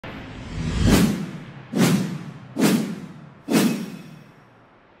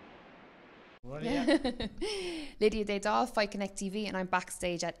Well, yeah. Lydia Daydall, Fight Connect TV, and I'm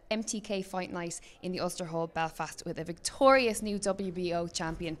backstage at MTK Fight Night in the Ulster Hall, Belfast, with a victorious new WBO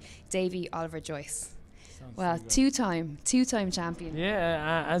champion, Davey Oliver Joyce. Well, two-time champion.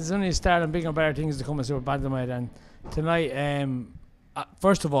 Yeah, as only a start and bigger and better things to come as Super Bantamweight. And tonight,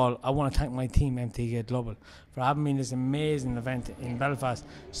 first of all, I want to thank my team, MTK Global, for having me in this amazing event in Belfast.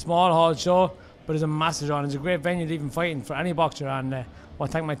 Small hall show, but it's a massive draw. It's a great venue to even fighting for any boxer, and I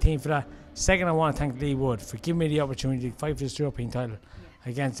want to thank my team for that. Second, I want to thank Lee Wood for giving me the opportunity to fight for this European title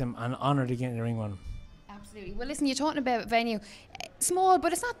against him, and honoured to get in the ring with him. Absolutely. Well, listen, you're talking about venue. Small,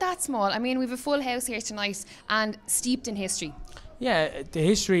 but it's not that small. I mean, we have a full house here tonight and steeped in history. Yeah, the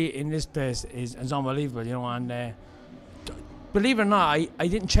history in this place is unbelievable, you know, and believe it or not, I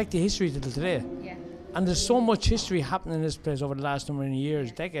didn't check the history till today. Yeah. And there's so much history happening in this place over the last number of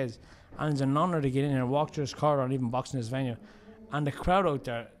years, decades, and it's an honour to get in here and walk through this corridor and even box in this venue. And the crowd out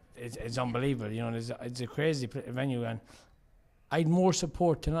there is unbelievable, you know, it's a crazy venue, and I had more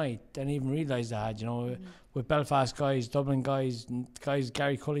support tonight than I even realised I had, you know, with Belfast guys, Dublin guys,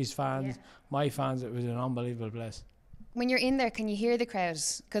 Gary Cully's fans, my fans. It was an unbelievable place. When you're in there, can you hear the crowd?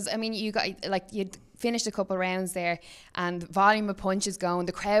 Because, I mean, you'd finished a couple of rounds there and volume of punches going.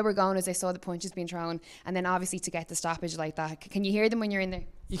 The crowd were going as they saw the punches being thrown. And then obviously to get the stoppage like that. Can you hear them when you're in there?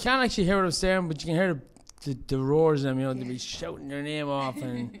 You can't actually hear what I'm saying, but you can hear the roars of them, you know, they'll be shouting their name off.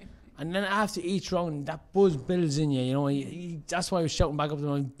 And then after each round, that buzz builds in you, you know. That's why I was shouting back up to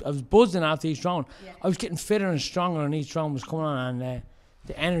them. I was buzzing after each round. Yeah. I was getting fitter and stronger, and each round was coming on, and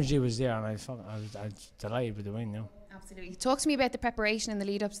the energy was there, and I was delighted with the win, you know. Absolutely. Talk to me about the preparation and the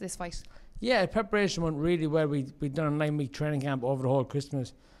lead up to this fight. Yeah, preparation went really well. We'd done a 9-week training camp over the whole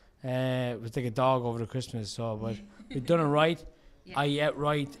Christmas. It was like a dog over the Christmas, so but we'd done it right. Yeah. I ate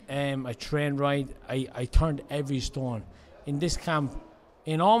right. I trained right. I turned every stone in this camp.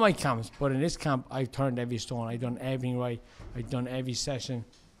 In all my camps, but in this camp, I've turned every stone. I've done everything right. I've done every session.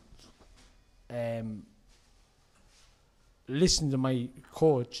 Listen to my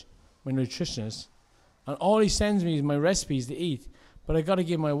coach, my nutritionist, and all he sends me is my recipes to eat. But I got to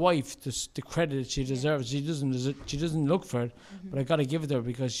give my wife the credit that she deserves. She doesn't look for it, but I got to give it to her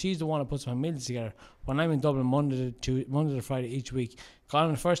because she's the one that puts my meals together. When I'm in Dublin Monday to Friday each week, gone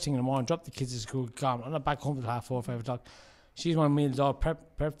on the first thing in the morning, drop the kids to school, gone. I'm not back home till 4:30, 5 o'clock. She's my meals all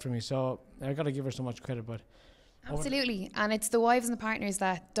prepped for me, so I got to give her so much credit. But absolutely, and it's the wives and the partners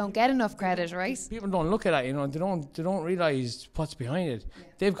that don't get enough credit, right? People don't look at that, you know. They don't realise what's behind it. Yeah.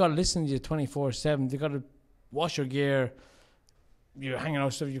 They've got to listen to you 24/7. They've got to wash your gear. You're hanging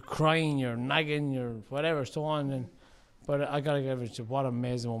out stuff. You're crying. You're nagging. You're whatever, so on. But I gotta give it to what an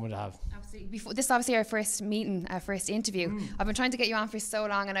amazing woman to have. Absolutely. This is obviously our first meeting, our first interview. I've been trying to get you on for so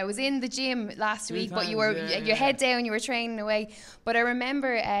long, and I was in the gym last week, but you were your head down, you were training away. But I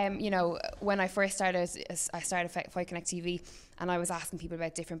remember, you know, when I first started, I started Fight Connect TV, and I was asking people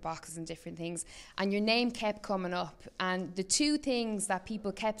about different boxes and different things, and your name kept coming up. And the two things that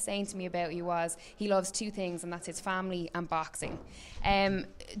people kept saying to me about you was he loves two things, and that's his family and boxing.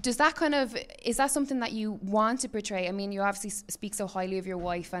 Is that something that you want to portray? I mean, you obviously speak so highly of your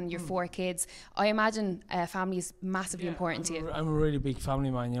wife and your 4 kids. I imagine family is massively important to you. I'm a really big family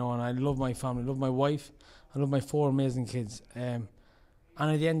man, you know, and I love my family. I love my wife. I love my 4 amazing kids. And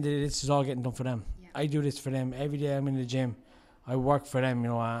at the end of the day, this is all getting done for them. Yeah. I do this for them. Every day I'm in the gym, I work for them, you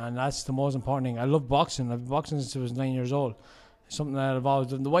know, and that's the most important thing. I love boxing. I've been boxing since I was 9 years old. Something that I've always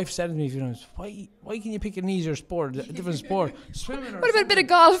done. The wife said to me a few times, why can you pick an easier sport, a different sport? Swimming or what about a bit of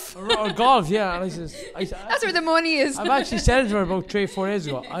golf? Or golf, yeah. And I said, that's where the money is. I've actually said it to her about 3 or 4 days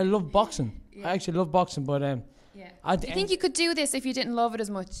ago. I love boxing. Yeah. I actually love boxing, but do you think you could do this if you didn't love it as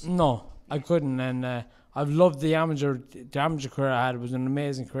much? No, I couldn't. And I've loved the amateur career I had. It was an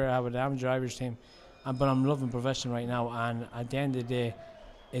amazing career I had with the amateur Irish team. But I'm loving profession right now, and at the end of the day,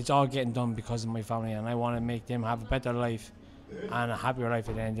 it's all getting done because of my family, and I want to make them have a better life and a happier life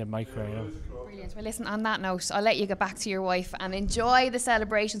at the end of my career. You know? Brilliant. Well, listen, on that note, I'll let you get back to your wife and enjoy the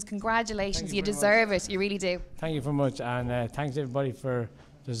celebrations. Congratulations, you deserve it. You really do. Thank you very much, and thanks everybody for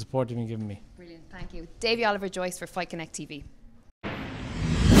the support you've been giving me. Brilliant, thank you. Davey Oliver Joyce for Fight Connect TV.